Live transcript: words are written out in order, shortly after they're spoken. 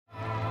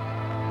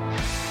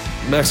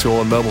Max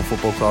Gorlin, Melbourne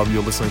Football Club.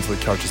 You're listening to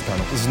the Coaches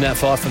Panel. This is Nat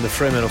Fyfe from the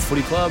Fremantle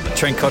Footy Club.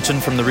 Trent Cotchin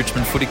from the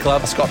Richmond Footy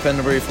Club. Scott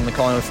Pendlebury from the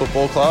Collingwood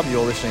Football Club.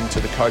 You're listening to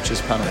the Coaches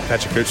Panel.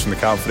 Patrick Cooch from the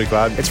Carlton Footy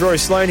Club. It's Rory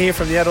Sloane here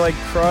from the Adelaide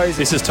Crows.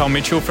 This is Tom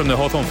Mitchell from the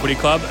Hawthorn Footy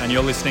Club, and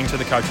you're listening to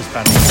the Coaches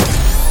Panel.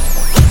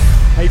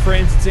 Hey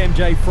friends, it's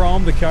MJ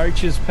from the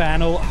Coaches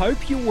Panel.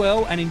 Hope you're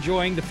well and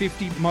enjoying the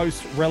 50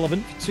 most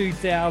relevant for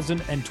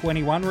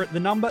 2021. We're at the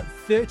number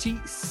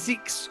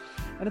 36,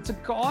 and it's a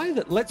guy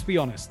that, let's be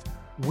honest,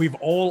 we've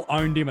all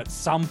owned him at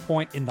some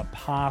point in the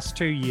past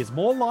 2 years.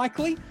 More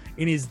likely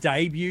in his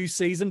debut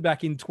season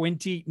back in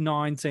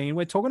 2019.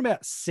 We're talking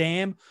about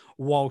Sam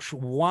Walsh,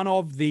 one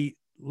of the,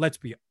 let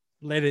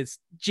us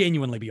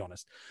genuinely be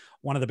honest,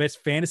 one of the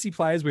best fantasy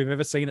players we've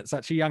ever seen at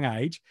such a young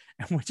age.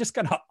 And we're just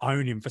going to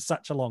own him for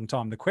such a long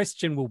time. The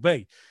question will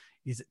be,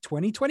 is it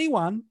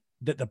 2021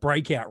 that the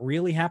breakout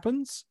really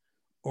happens?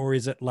 Or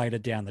is it later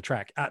down the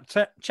track?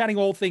 Chatting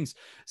all things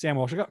Sam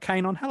Walsh. I got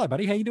Kane on. Hello,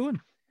 buddy. How you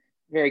doing?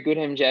 Very good,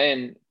 MJ.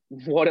 And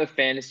what a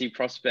fantasy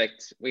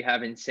prospect we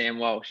have in Sam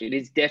Walsh. It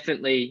is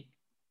definitely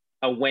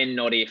a when,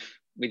 not if,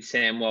 with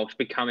Sam Walsh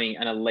becoming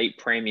an elite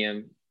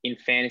premium in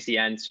fantasy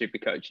and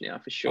Supercoach now,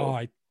 for sure. Oh,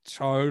 I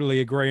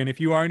totally agree. And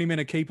if you own him in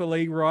a keeper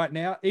league right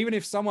now, even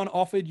if someone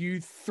offered you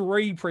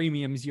 3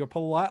 premiums, you're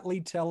politely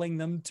telling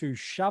them to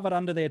shove it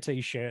under their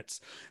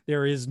T-shirts.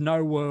 There is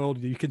no world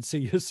you can see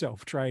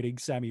yourself trading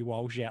Sammy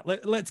Walsh out.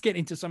 Let's get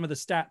into some of the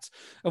stats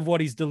of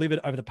what he's delivered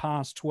over the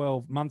past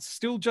 12 months.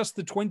 Still just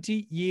the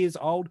 20 years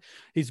old.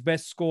 His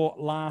best score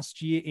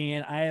last year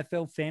in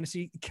AFL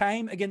fantasy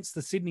came against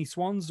the Sydney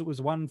Swans. It was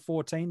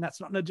 114.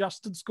 That's not an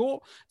adjusted score.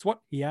 It's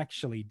what he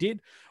actually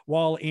did.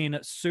 While in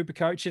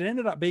Supercoach, it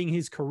ended up being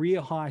his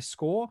career high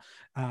score.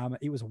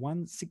 It was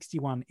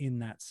 161 in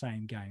that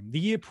same game. The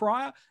year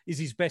prior is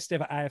his best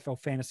ever AFL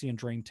fantasy and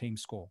dream team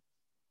score.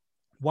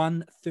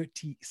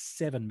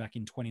 137 back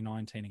in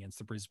 2019 against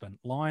the Brisbane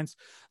Lions.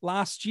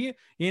 Last year,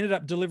 he ended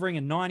up delivering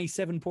a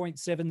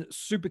 97.7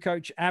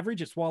 Supercoach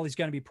average. It's while he's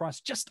going to be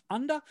priced just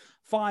under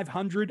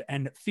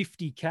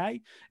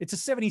 550K. It's a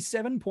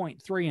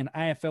 77.3 in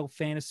AFL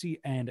fantasy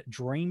and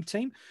dream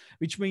team,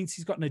 which means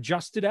he's got an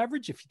adjusted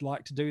average, if you'd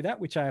like to do that,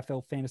 which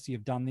AFL fantasy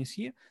have done this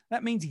year.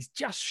 That means he's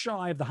just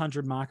shy of the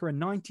 100 marker, a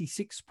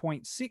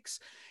 96.6.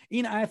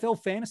 In AFL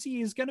fantasy,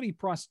 he is going to be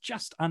priced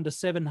just under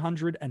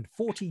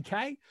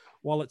 740K,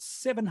 while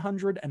it's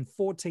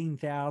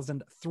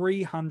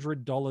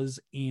 $714,300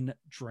 in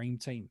Dream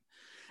Team.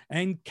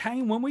 And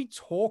Kane, when we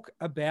talk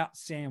about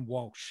Sam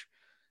Walsh,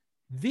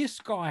 this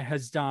guy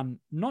has done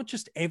not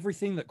just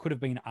everything that could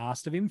have been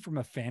asked of him from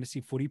a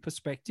fantasy footy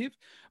perspective,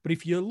 but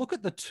if you look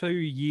at the 2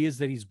 years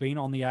that he's been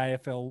on the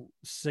AFL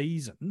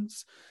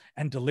seasons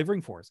and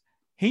delivering for us,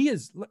 he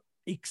has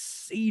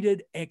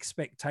exceeded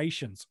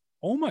expectations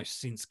almost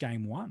since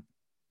game one.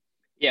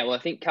 Yeah, well, I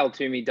think Cal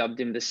Toomey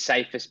dubbed him the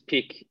safest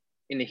pick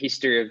in the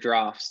history of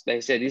drafts. They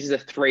said this is a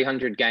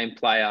 300-game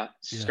player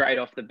straight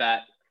off the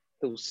bat.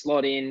 He'll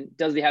slot in.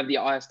 Does he have the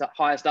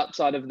highest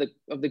upside of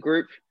the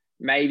group?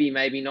 Maybe,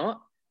 maybe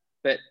not.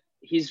 But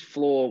his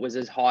floor was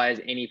as high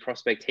as any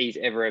prospect he's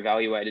ever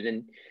evaluated.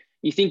 And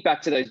you think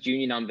back to those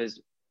junior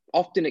numbers,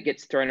 often it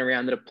gets thrown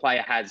around that a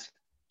player has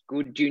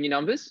good junior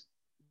numbers.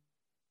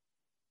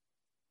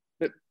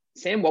 But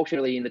Sam Walsh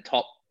really in the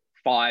top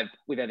 5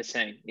 we've ever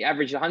seen. He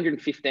averaged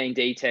 115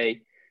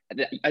 DT at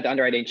the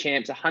under-18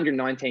 champs,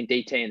 119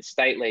 DT in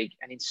state league,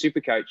 and in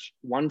Supercoach,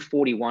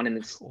 141 in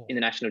the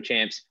national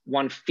champs,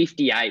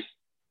 158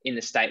 in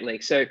the state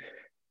league. So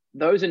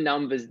those are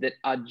numbers that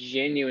are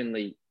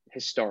genuinely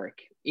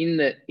historic. In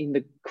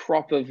the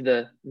crop of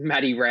the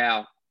Matty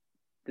Rao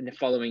in the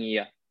following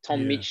year,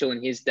 Tom Mitchell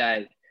in his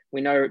day,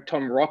 we know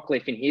Tom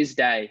Rockcliffe in his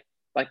day.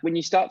 Like when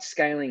you start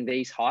scaling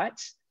these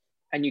heights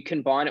and you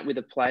combine it with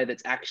a player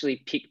that's actually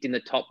picked in the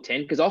top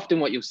 10, because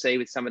often what you'll see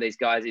with some of these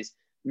guys is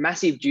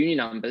massive junior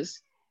numbers,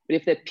 but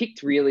if they're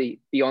picked really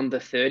beyond the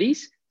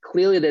 30s,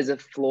 clearly there's a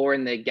flaw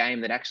in their game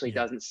that actually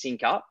doesn't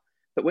sync up.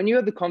 But when you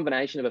have the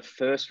combination of a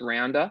first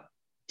rounder,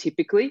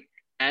 typically,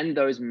 and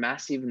those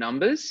massive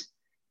numbers,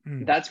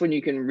 that's when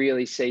you can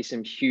really see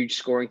some huge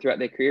scoring throughout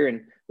their career.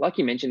 And like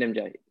you mentioned,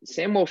 MJ,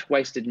 Sam Walsh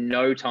wasted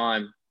no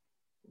time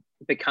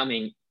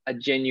becoming a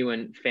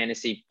genuine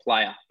fantasy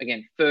player.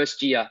 Again,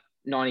 first year,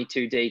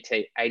 92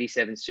 DT,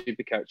 87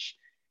 Supercoach.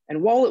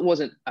 And while it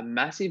wasn't a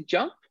massive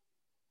jump,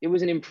 it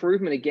was an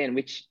improvement again,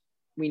 which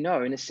we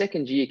know in a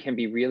second year can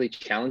be really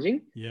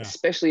challenging,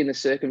 especially in the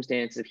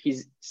circumstances of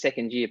his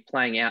second year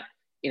playing out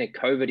in a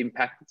COVID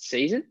impacted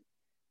season.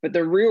 But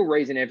the real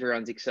reason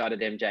everyone's excited,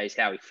 MJ, is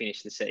how he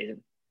finished the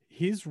season.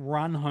 His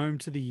run home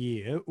to the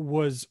year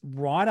was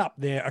right up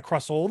there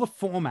across all the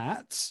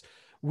formats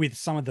with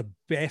some of the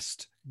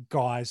best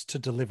guys to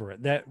deliver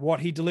it. That what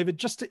he delivered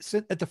just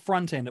at the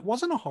front end. It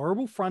wasn't a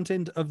horrible front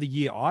end of the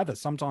year either.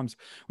 Sometimes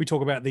we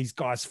talk about these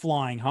guys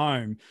flying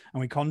home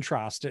and we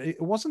contrast it.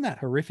 It wasn't that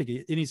horrific.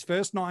 In his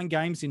first 9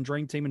 games in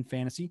Dream Team and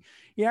Fantasy,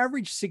 he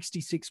averaged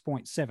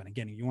 66.7.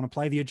 Again, you want to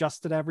play the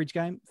adjusted average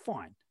game?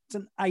 Fine. It's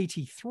an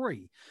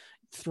 83.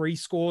 3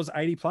 scores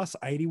 80 plus.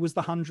 80 was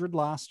the 100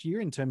 last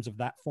year in terms of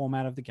that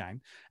format of the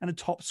game, and a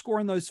top score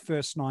in those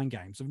first 9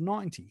 games of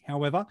 90.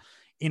 However,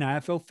 in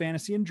AFL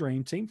Fantasy and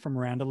Dream Team from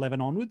round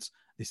 11 onwards,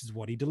 this is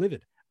what he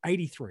delivered.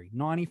 83,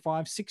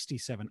 95,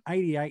 67,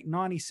 88,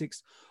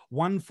 96,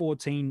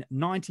 114,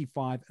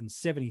 95, and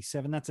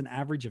 77. That's an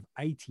average of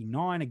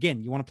 89.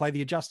 Again, you want to play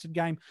the adjusted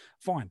game?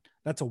 Fine.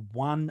 That's a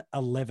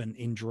 111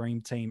 in Dream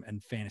Team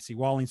and Fantasy.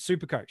 While in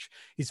Supercoach,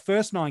 his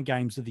first 9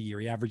 games of the year,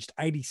 he averaged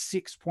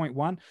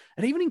 86.1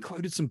 and even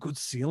included some good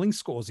ceiling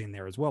scores in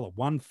there as well, a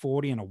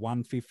 140 and a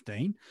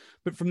 115.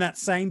 But from that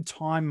same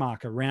time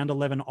marker, round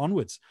 11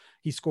 onwards,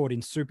 he scored in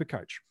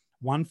Supercoach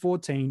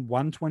 114,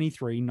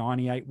 123,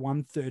 98,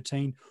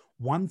 113,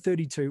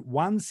 132,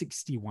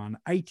 161,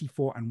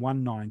 84, and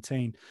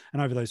 119.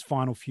 And over those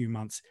final few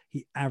months,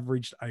 he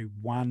averaged a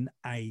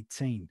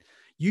 118.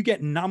 You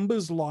get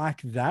numbers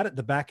like that at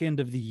the back end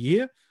of the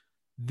year.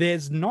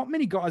 There's not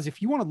many guys.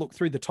 If you want to look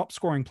through the top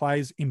scoring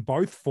players in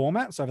both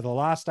formats over the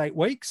last 8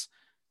 weeks,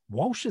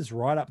 Walsh is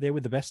right up there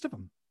with the best of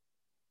them.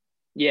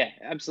 Yeah,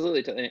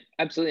 absolutely.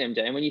 Absolutely,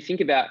 MJ. And when you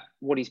think about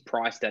what he's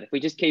priced at, if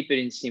we just keep it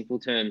in simple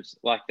terms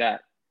like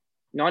that,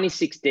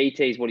 96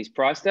 DT is what he's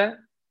priced at.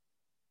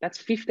 That's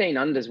 15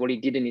 unders what he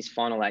did in his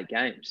final 8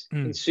 games.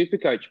 In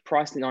Supercoach,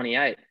 priced at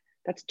 98.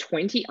 That's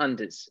 20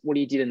 unders what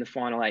he did in the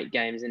final 8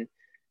 games. And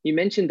you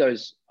mentioned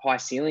those high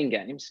ceiling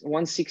games,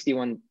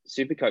 161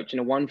 Supercoach and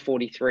a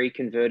 143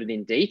 converted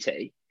in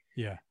DT.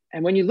 Yeah.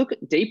 And when you look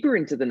deeper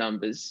into the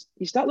numbers,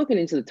 you start looking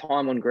into the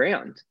time on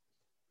ground.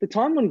 The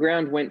time on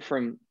ground went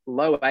from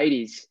low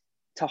 80s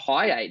to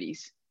high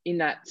 80s in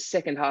that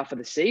second half of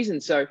the season.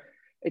 So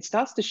it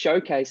starts to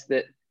showcase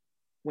that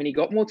when he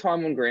got more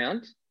time on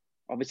ground,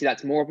 obviously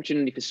that's more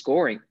opportunity for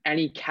scoring, and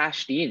he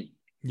cashed in.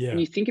 Yeah. When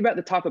you think about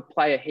the type of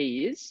player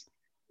he is,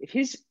 if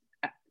his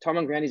time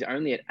on ground is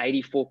only at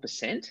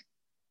 84%,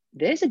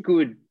 there's a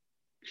good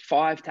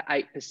 5 to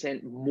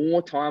 8%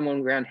 more time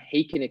on ground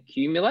he can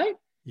accumulate.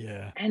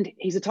 Yeah. And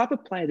he's the type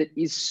of player that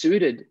is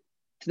suited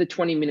to the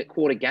 20-minute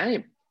quarter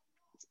game.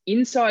 It's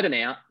inside and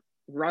out,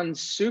 runs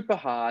super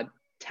hard,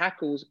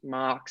 tackles,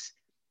 marks.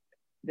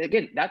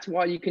 Again, that's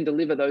why you can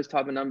deliver those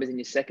type of numbers in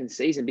your second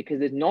season, because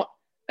there's not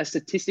a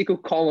statistical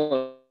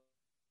column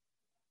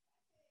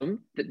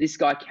that this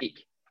guy can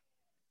kick.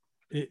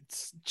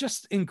 It's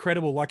just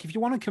incredible. Like, if you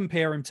want to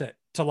compare him to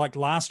like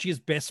last year's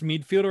best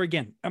midfielder,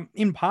 again,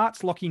 in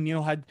parts, Lachie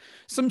Neale had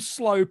some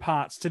slow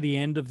parts to the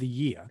end of the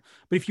year.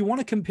 But if you want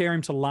to compare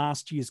him to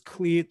last year's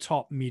clear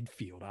top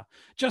midfielder,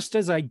 just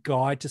as a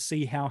guide to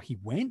see how he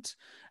went,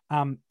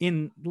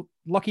 in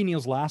Lachie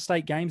Neale's last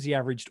 8 games, he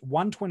averaged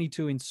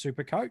 122 in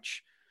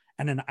Supercoach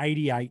and an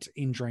 88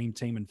 in Dream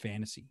Team and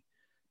Fantasy.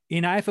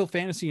 In AFL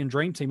Fantasy and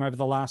Dream Team over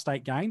the last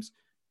 8 games,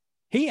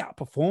 he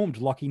outperformed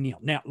Lachie Neale.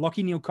 Now,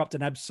 Lachie Neale copped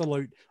an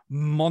absolute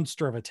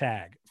monster of a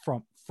tag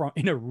from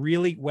in a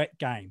really wet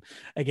game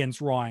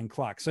against Ryan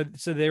Clark. So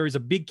there is a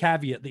big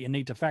caveat that you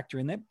need to factor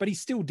in there, but he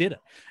still did it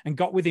and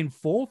got within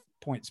 4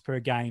 points per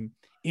game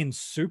in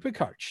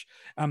Supercoach.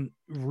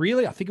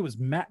 Really, I think it was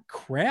Matt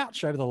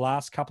Crouch over the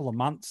last couple of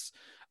months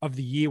of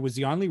the year was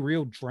the only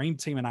real Dream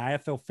Team and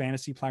AFL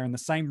Fantasy player in the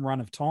same run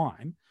of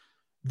time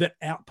that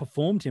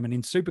outperformed him. And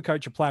in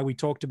Supercoach, a player we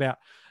talked about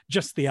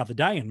just the other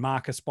day, and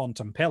Marcus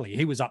Bontempelli,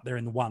 he was up there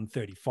in the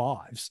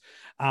 135s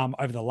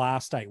over the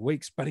last 8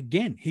 weeks. But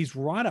again, he's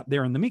right up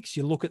there in the mix.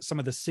 You look at some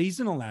of the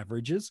seasonal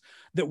averages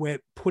that we're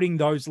putting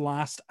those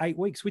last 8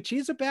 weeks, which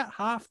is about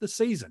half the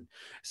season.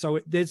 So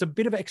there's a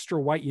bit of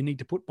extra weight you need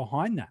to put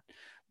behind that.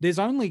 There's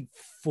only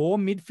 4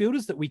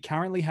 midfielders that we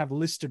currently have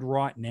listed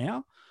right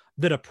now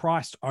that are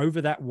priced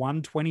over that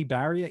 120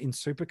 barrier in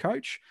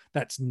Supercoach.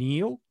 That's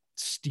Neale,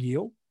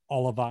 Steele,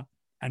 Oliver,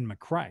 and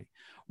McRae.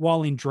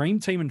 While in Dream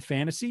Team and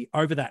Fantasy,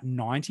 over that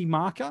 90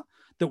 marker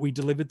that we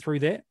delivered through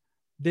there,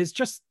 there's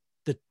just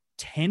the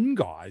 10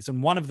 guys,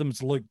 and one of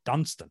them's Luke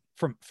Dunstan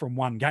from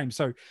one game.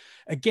 So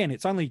again,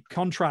 it's only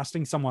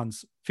contrasting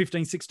someone's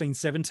 15, 16,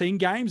 17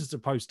 games as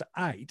opposed to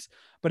 8,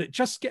 but it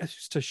just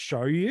gets to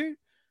show you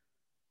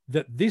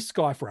that this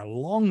guy, for a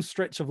long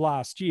stretch of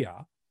last year,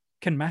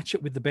 can match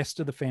it with the best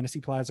of the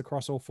fantasy players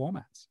across all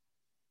formats.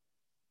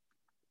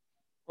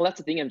 Well, that's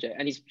the thing, MJ.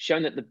 And he's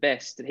shown that the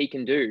best that he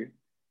can do,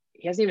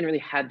 he hasn't even really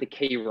had the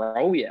key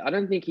role yet. I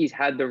don't think he's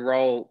had the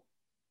role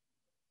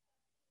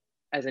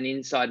as an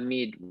inside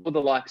mid. Or the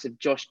likes of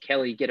Josh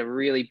Kelly get a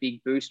really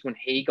big boost when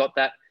he got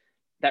that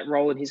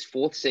role in his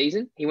 4th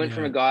season. He went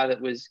from a guy that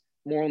was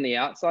more on the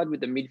outside with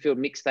the midfield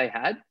mix they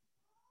had.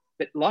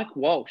 But like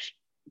Walsh,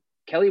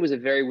 Kelly was a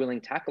very willing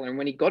tackler. And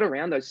when he got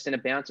around those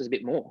centre bounces a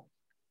bit more,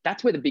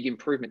 that's where the big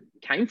improvement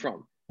came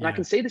from. And I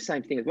can see the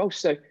same thing as well.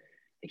 So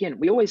again,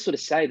 we always sort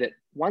of say that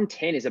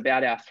 110 is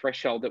about our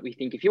threshold, that we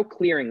think if you're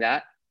clearing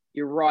that,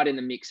 you're right in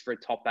the mix for a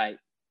top 8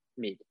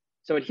 mid.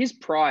 So at his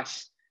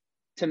price,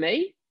 to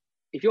me,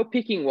 if you're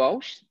picking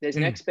Walsh, there's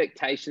an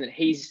expectation that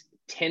he's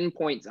 10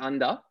 points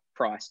under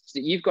priced. So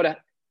you've got to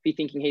be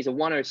thinking he's a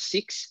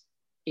 106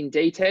 in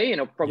DT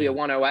and probably a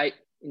 108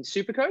 in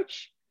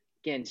Supercoach.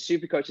 Again,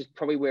 Supercoach is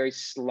probably where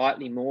he's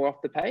slightly more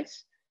off the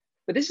pace.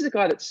 But this is a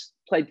guy that's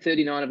played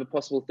 39 of a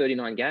possible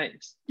 39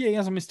 games. Yeah, he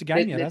hasn't missed a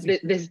game yet, has he?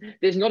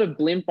 There's not a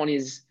blimp on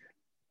his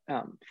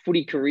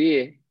footy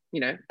career,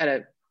 at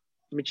a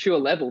mature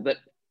level that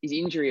is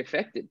injury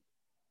affected.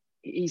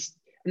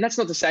 And that's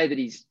not to say that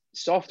he's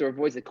soft or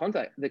avoids the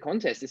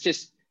contest. It's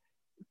just,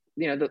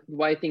 the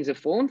way things have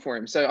fallen for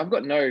him. So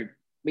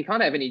we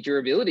can't have any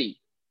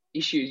durability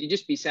issues. You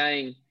just be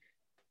saying,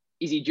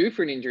 is he due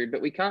for an injury?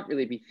 But we can't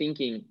really be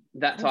thinking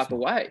that type of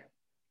way.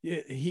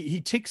 Yeah, he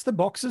ticks the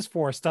boxes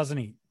for us, doesn't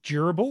he?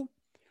 Durable,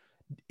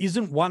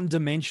 isn't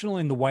one-dimensional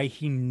in the way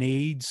he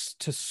needs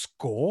to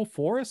score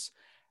for us,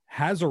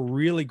 has a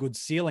really good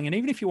ceiling. And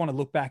even if you want to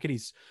look back at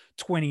his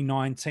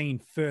 2019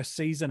 first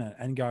season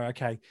and go,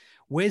 okay,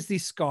 where's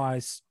this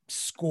guy's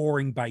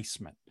scoring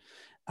basement?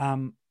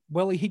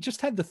 Well, he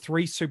just had the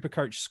 3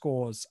 Supercoach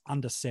scores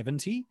under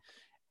 70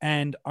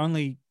 and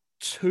only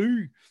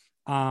two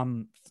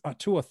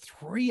or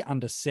three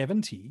under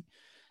 70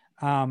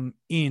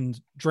 in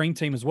Dream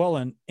Team as well.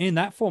 And in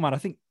that format, I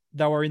think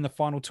they were in the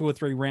final 2 or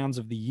 3 rounds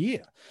of the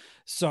year.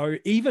 So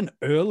even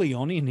early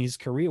on in his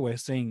career, we're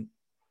seeing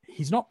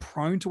he's not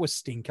prone to a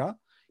stinker.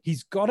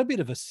 He's got a bit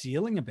of a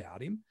ceiling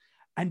about him.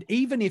 And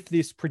even if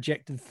this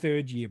projected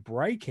 3rd-year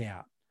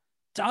breakout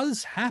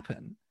does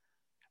happen,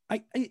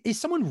 is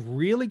someone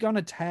really going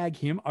to tag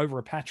him over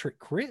a Patrick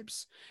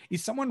Cripps?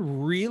 Is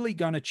someone really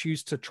going to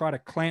choose to try to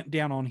clamp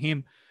down on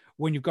him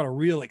when you've got a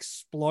real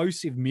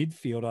explosive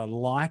midfielder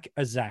like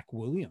a Zach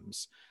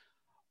Williams?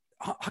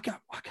 I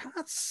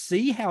can't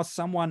see how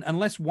someone,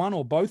 unless one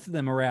or both of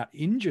them are out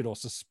injured or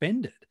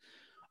suspended,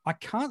 I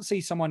can't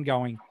see someone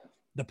going,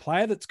 the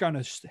player that's going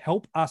to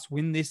help us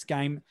win this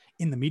game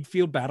in the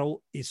midfield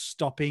battle is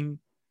stopping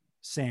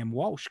Sam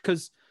Walsh,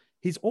 because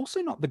he's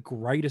also not the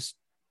greatest,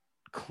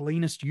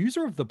 cleanest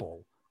user of the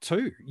ball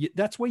too.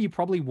 That's where you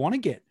probably want to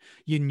get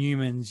your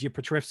Newmans, your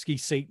Petrevsky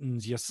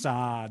Seatons, your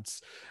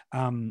Sards,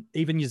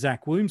 even your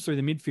Zach Williams through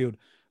the midfield,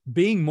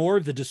 being more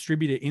of the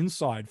distributor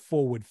inside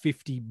forward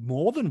 50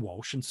 more than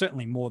Walsh and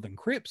certainly more than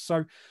Cripps.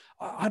 So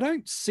I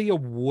don't see a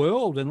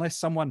world, unless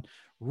someone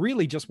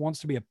really just wants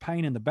to be a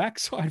pain in the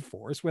backside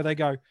for us, where they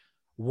go,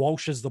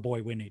 Walsh is the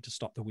boy we need to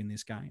stop to win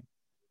this game.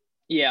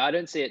 Yeah, I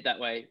don't see it that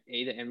way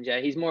either,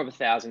 MJ. He's more of a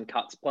 1,000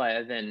 cuts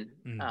player than,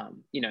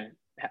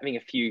 having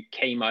a few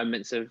key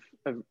moments of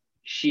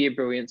sheer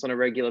brilliance on a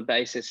regular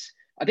basis.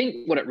 I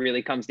think what it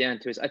really comes down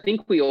to is I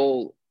think we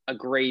all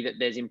agree that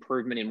there's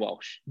improvement in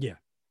Walsh. Yeah.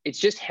 It's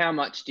just how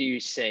much do you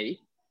see?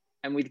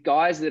 And with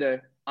guys that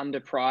are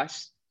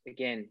underpriced,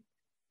 again,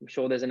 I'm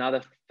sure there's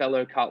another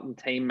fellow Carlton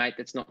teammate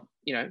that's not,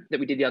 that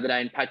we did the other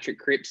day in Patrick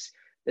Cripps.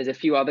 There's a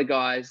few other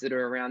guys that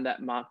are around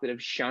that mark that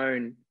have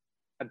shown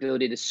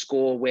ability to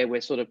score where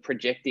we're sort of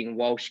projecting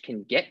Walsh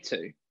can get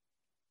to.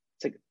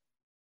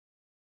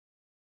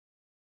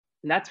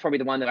 And that's probably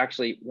the one that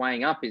actually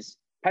weighing up is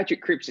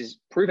Patrick Cripps has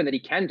proven that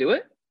he can do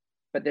it,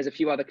 but there's a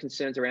few other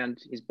concerns around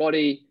his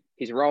body,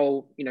 his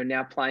role,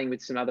 now playing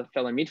with some other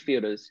fellow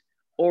midfielders,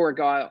 or a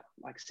guy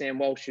like Sam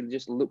Walsh who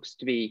just looks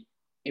to be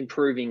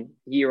improving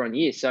year on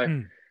year.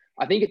 So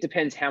I think it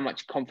depends how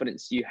much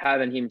confidence you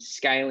have in him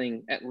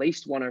scaling at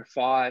least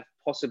 105,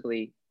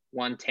 possibly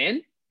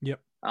 110. Yep.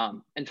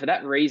 And for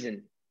that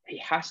reason, he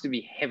has to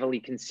be heavily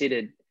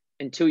considered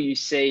until you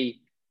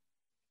see,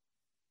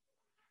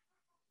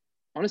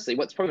 honestly,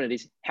 what's prominent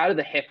is how do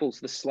the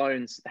Heffels, the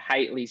Sloans, the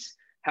Hateleys,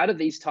 how do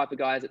these type of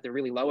guys at the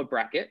really lower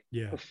bracket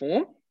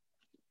perform?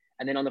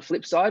 And then on the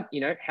flip side,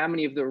 how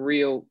many of the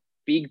real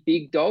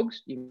big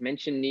dogs, you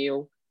mentioned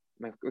Neil,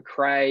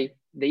 McRae,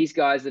 these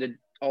guys that are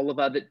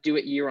Oliver that do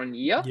it year on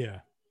year. Yeah.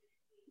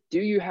 Do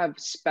you have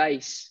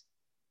space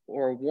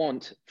or a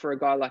want for a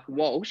guy like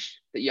Walsh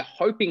that you're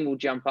hoping will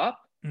jump up?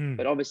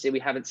 But obviously we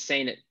haven't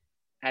seen it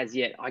as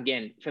yet.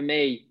 Again, for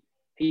me,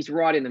 he's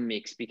right in the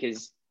mix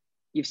because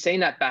you've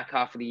seen that back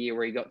half of the year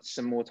where he got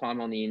some more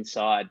time on the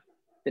inside.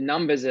 The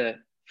numbers are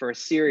for a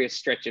serious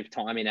stretch of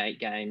time in 8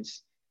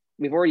 games.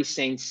 We've already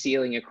seen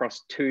ceiling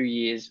across 2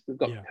 years. We've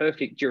got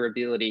perfect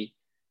durability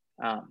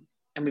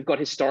and we've got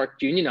historic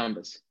junior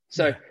numbers.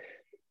 So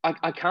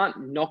I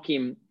can't knock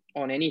him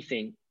on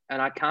anything.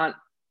 And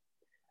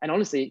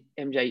honestly,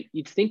 MJ,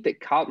 you'd think that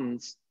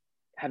Carlton's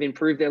have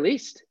improved their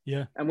list.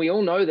 Yeah. And we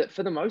all know that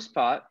for the most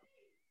part,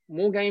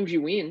 more games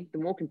you win, the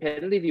more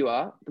competitive you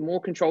are, the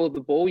more control of the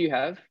ball you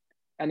have,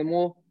 and the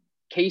more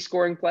key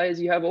scoring players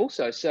you have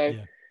also. So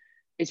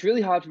it's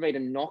really hard for me to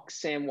knock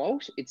Sam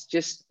Walsh. It's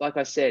just, like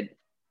I said,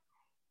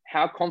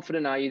 how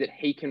confident are you that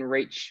he can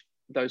reach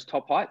those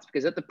top heights?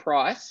 Because at the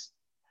price,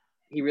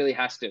 he really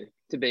has to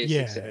be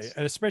a success.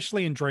 And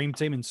especially in Dream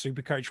Team and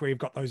Supercoach, where you've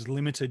got those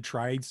limited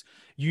trades,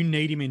 you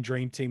need him in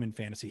Dream Team and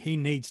Fantasy. He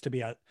needs to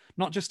be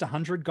not just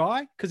 100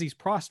 guy, because he's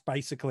priced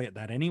basically at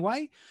that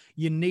anyway.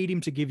 You need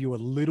him to give you a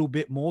little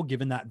bit more,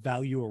 given that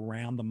value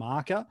around the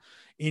marker.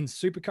 In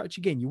Supercoach,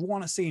 again, you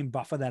want to see him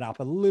buffer that up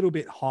a little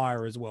bit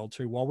higher as well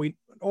too. While we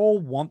all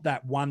want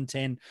that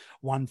 110,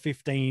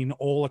 115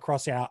 all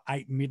across our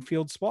 8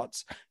 midfield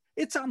spots,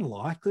 it's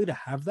unlikely to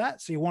have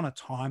that. So you want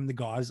to time the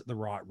guys at the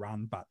right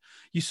run, but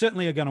you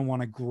certainly are going to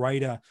want a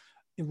greater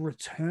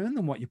return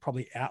than what you're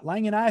probably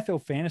outlaying. In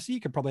AFL Fantasy,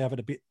 you could probably have it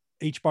a bit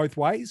each both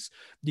ways.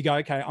 You go,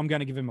 okay, I'm going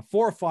to give him a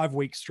 4 or 5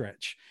 week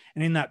stretch.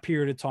 And in that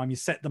period of time, you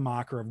set the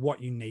marker of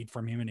what you need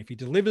from him. And if he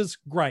delivers,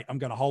 great, I'm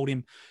going to hold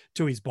him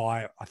to his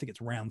bye. I think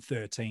it's round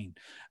 13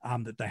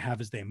 that they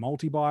have as their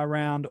multi-bye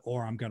round,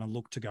 or I'm going to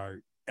look to go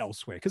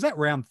elsewhere, because that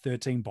round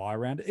 13 bye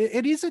round,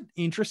 it is an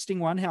interesting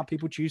one, how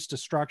people choose to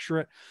structure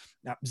it.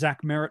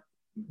 Zach Merrett,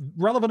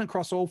 relevant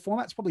across all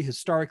formats, probably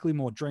historically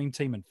more dream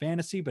team and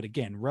fantasy, but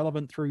again,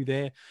 relevant through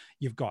there.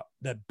 You've got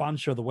that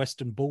bunch of the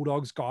Western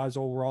Bulldogs guys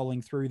all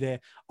rolling through there.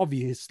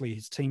 Obviously,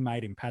 his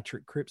teammate in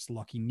Patrick Cripps,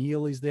 Lockie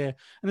Neal, is there.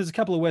 And there's a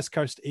couple of West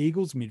Coast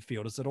Eagles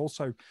midfielders that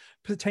also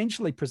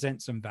potentially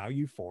present some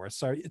value for us.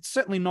 So it's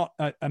certainly not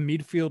a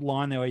midfield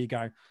line there where you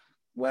go,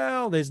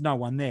 well, there's no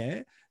one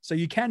there. So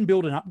you can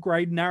build an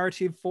upgrade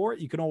narrative for it.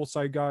 You can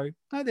also go,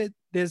 no,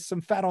 there's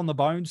some fat on the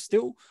bone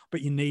still,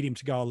 but you need him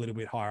to go a little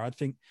bit higher.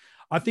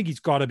 I think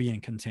he's got to be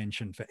in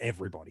contention for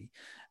everybody.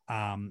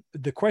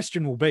 The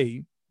question will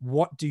be,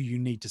 what do you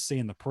need to see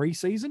in the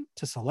preseason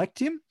to select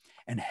him?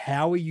 And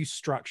how are you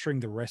structuring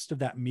the rest of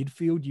that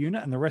midfield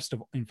unit and the rest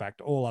of, in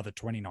fact, all other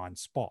 29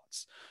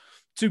 spots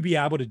to be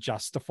able to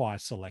justify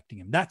selecting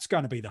him? That's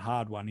going to be the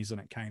hard one, isn't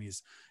it, Kane?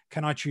 Is,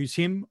 can I choose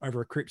him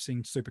over a Cripps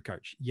in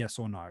Supercoach? Yes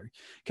or no?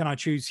 Can I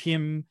choose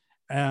him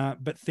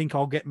but think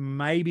I'll get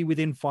maybe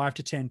within 5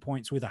 to 10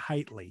 points with a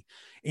Haitley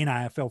in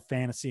AFL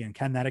fantasy? And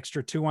can that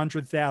extra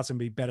 200,000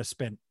 be better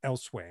spent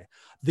elsewhere?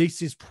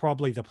 This is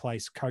probably the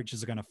place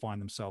coaches are going to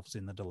find themselves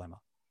in the dilemma.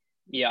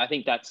 Yeah, I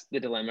think that's the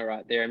dilemma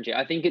right there, MJ.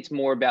 I think it's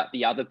more about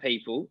the other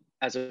people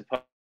as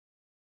opposed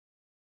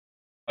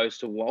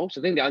to Walsh.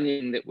 I think the only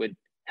thing that would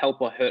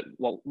help or hurt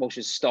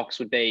Walsh's stocks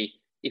would be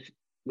if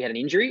we had an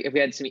injury, if we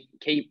had some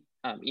key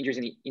injuries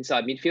in the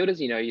inside midfielders,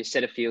 you know, your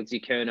Setterfields,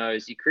 your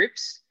Curnows, your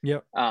Cripps.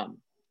 Yep.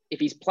 If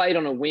he's played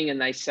on a wing and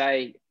they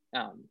say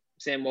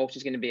Sam Walsh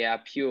is going to be our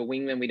pure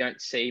wingman, we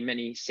don't see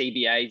many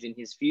CBAs in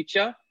his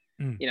future,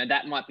 you know,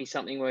 that might be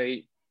something where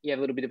you have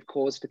a little bit of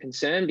cause for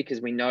concern, because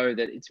we know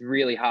that it's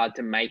really hard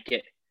to make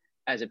it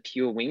as a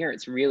pure winger.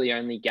 It's really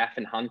only Gaff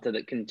and Hunter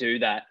that can do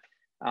that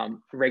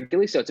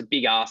regularly. So it's a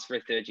big ask for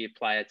a third-year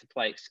player to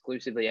play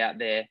exclusively out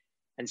there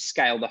and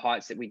scale the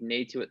heights that we'd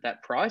need to at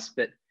that price.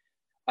 But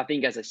I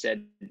think, as I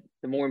said,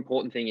 the more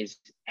important thing is,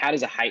 how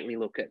does a Haitley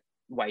look at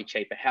way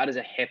cheaper? How does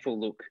a Heffel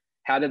look?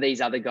 How do these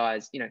other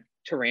guys, you know,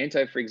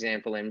 Taranto, for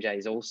example, MJ,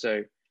 is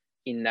also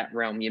in that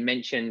realm. You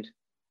mentioned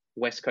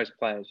West Coast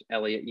players,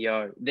 Elliot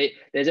Yeo.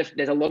 There's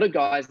a lot of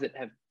guys that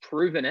have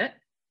proven it,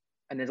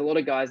 and there's a lot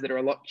of guys that are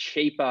a lot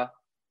cheaper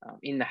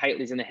in the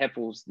Haitleys and the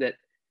Heffels. That,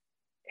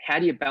 how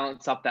do you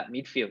balance up that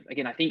midfield?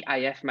 Again, I think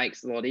AF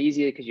makes it a lot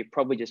easier because you're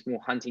probably just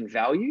more hunting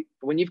value.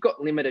 But when you've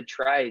got limited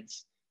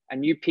trades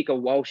and you pick a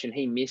Walsh and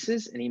he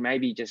misses and he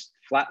maybe just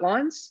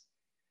flatlines,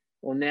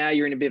 well, now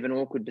you're in a bit of an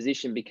awkward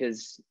position,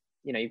 because,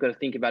 you know, you've got to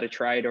think about a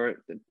trade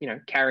or, you know,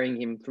 carrying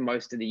him for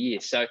most of the year.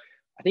 So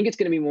I think it's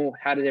going to be more,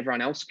 how did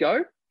everyone else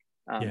go?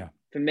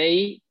 For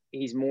me,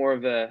 he's more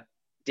of a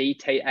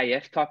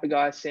DTAF type of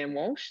guy, Sam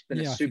Walsh, than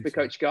a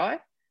Supercoach guy.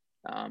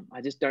 I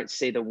just don't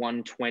see the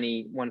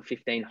 120,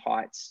 115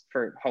 heights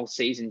for a whole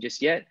season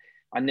just yet.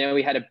 I know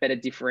he had a better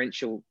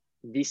differential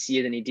this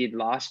year than he did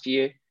last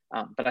year,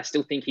 but I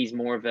still think he's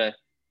more of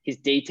his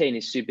DT and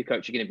his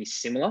Supercoach are going to be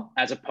similar,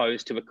 as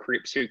opposed to a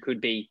Cripps who could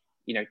be,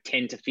 you know,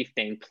 10 to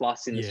 15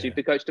 plus in the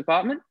Supercoach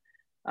department.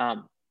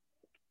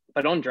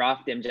 But on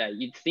draft, MJ,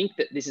 you'd think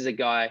that this is a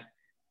guy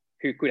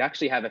who could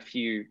actually have a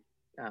few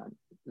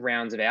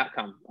rounds of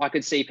outcome. I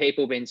could see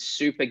people being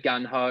super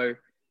gun-ho.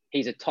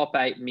 He's a top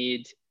 8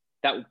 mid.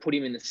 That would put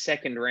him in the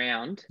second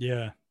round.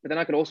 Yeah. But then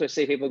I could also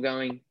see people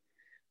going,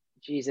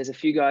 geez, there's a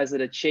few guys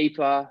that are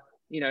cheaper,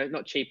 you know,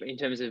 not cheaper in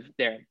terms of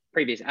their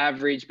previous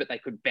average, but they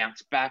could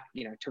bounce back.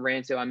 You know,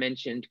 Taranto, I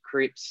mentioned,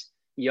 Cripps,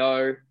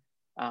 Yeo.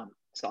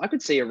 So I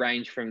could see a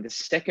range from the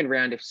second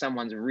round if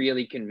someone's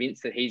really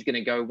convinced that he's going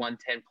to go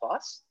 110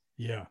 plus.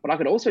 Yeah. But I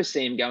could also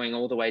see him going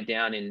all the way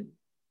down in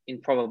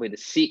probably the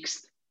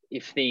 6th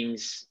if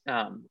things,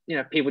 you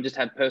know, people just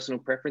have personal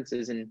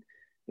preferences. And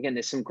again,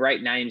 there's some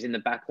great names in the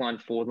back line,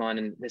 forward line,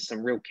 and there's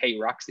some real key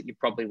rucks that you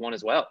probably want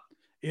as well.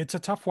 It's a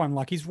tough one.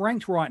 Like, he's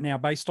ranked right now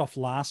based off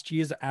last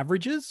year's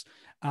averages,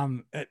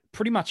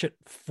 pretty much at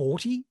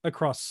 40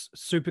 across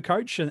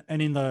Supercoach,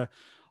 and in the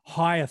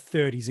higher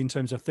 30s in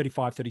terms of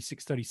 35,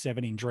 36,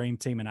 37 in Dream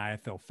Team and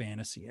AFL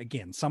Fantasy.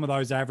 Again, some of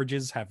those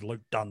averages have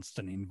Luke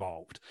Dunstan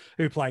involved,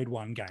 who played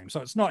one game.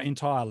 So it's not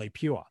entirely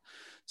pure.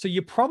 So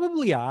you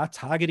probably are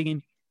targeting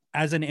him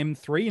as an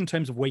M3 in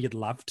terms of where you'd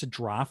love to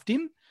draft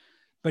him.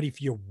 But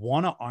if you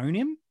want to own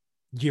him,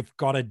 you've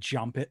got to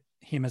jump at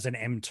him as an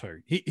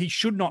M2. He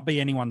should not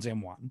be anyone's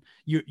M1.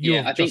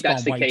 I think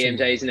that's the key,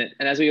 MJ, isn't it?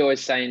 And as we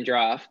always say in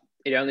draft,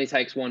 it only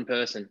takes one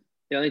person.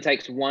 It only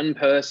takes one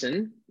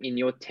person in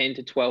your 10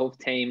 to 12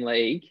 team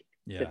league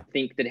to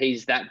think that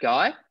he's that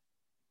guy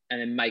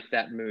and then make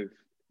that move.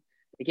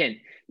 Again,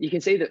 you can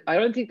see that I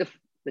don't think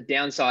the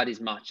downside is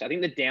much. I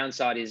think the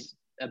downside is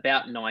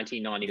about 90,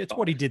 95. It's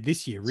what he did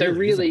this year. Really, so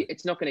really,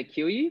 it's not going to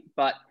kill you.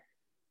 But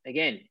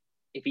again,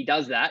 if he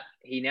does that,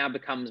 he now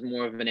becomes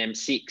more of an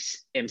M6,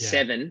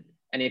 M7,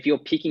 And if you're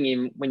picking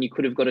him when you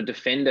could have got a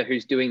defender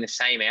who's doing the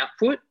same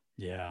output,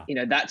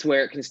 that's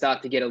where it can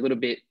start to get a little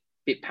bit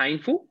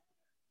painful.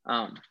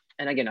 And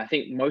again, I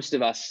think most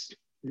of us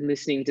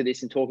listening to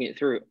this and talking it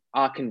through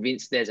are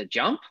convinced there's a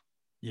jump.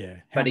 Yeah.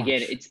 But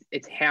again,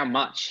 it's how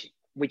much,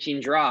 which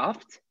in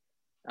draft,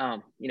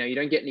 you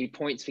don't get any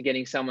points for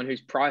getting someone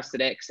who's priced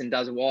at X and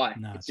does Y.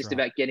 No, it's just right.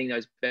 about getting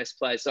those best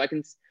players. So I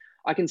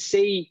can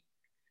see,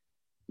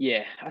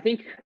 I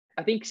think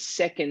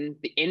second,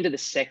 the end of the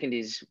second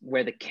is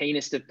where the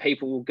keenest of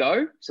people will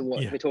go. So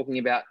we're talking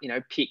about,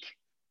 pick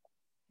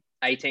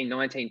 18,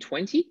 19,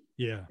 20.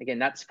 Yeah. Again,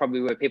 that's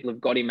probably where people have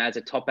got him as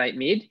a top 8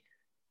 mid.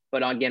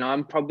 But again,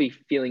 I'm probably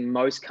feeling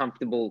most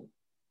comfortable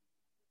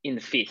in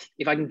the 5th.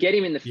 If I can get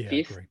him in the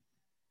 5th,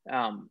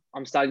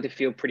 I'm starting to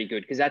feel pretty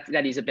good because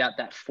that is about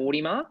that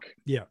 40 mark.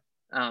 Yeah.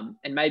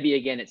 And maybe,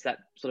 again, it's that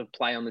sort of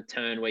play on the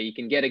turn where you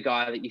can get a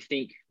guy that you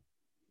think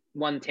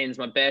 110's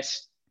my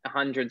best,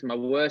 100's my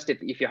worst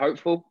if you're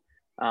hopeful.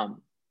 But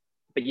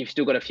you've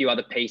still got a few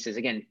other pieces.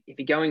 Again, if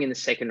you're going in the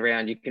second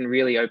round, you can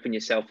really open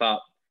yourself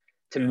up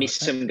to miss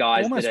some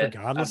guys almost that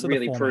regardless are of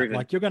really the format. proven.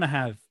 Like you're going to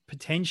have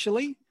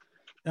potentially,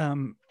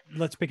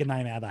 let's pick a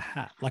name out of the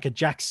hat, like a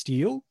Jack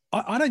Steele.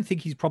 I don't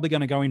think he's probably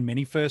going to go in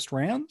many first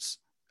rounds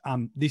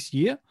this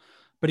year.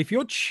 But if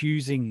you're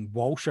choosing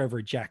Walsh over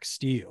a Jack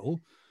Steele,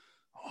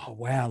 oh,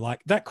 wow,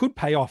 like that could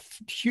pay off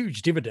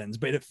huge dividends,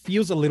 but it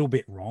feels a little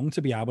bit wrong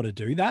to be able to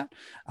do that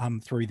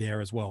through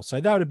there as well.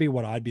 So that would be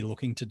what I'd be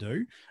looking to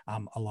do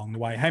along the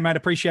way. Hey, mate,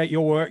 appreciate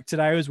your work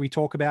today as we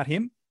talk about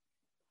him.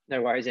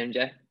 No worries,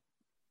 MJ.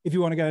 If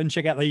you want to go and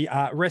check out the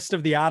rest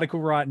of the article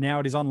right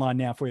now, it is online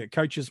now for you at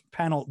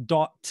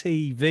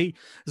coachespanel.tv.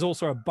 There's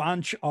also a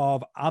bunch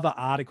of other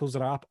articles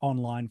that are up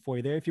online for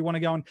you there. If you want to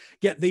go and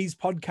get these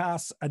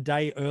podcasts a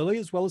day early,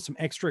 as well as some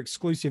extra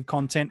exclusive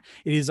content,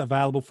 it is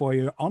available for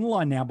you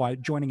online now by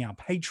joining our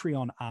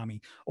Patreon army.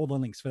 All the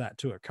links for that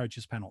too at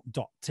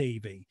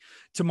coachespanel.tv.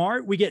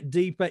 Tomorrow, we get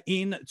deeper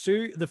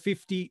into the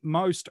 50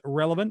 most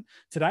relevant.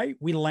 Today,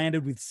 we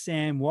landed with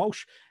Sam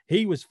Walsh.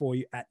 He was for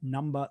you at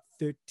number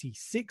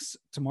 36.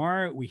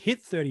 Tomorrow, we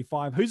hit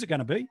 35. Who's it going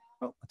to be?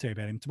 Well, I'll tell you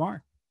about him tomorrow.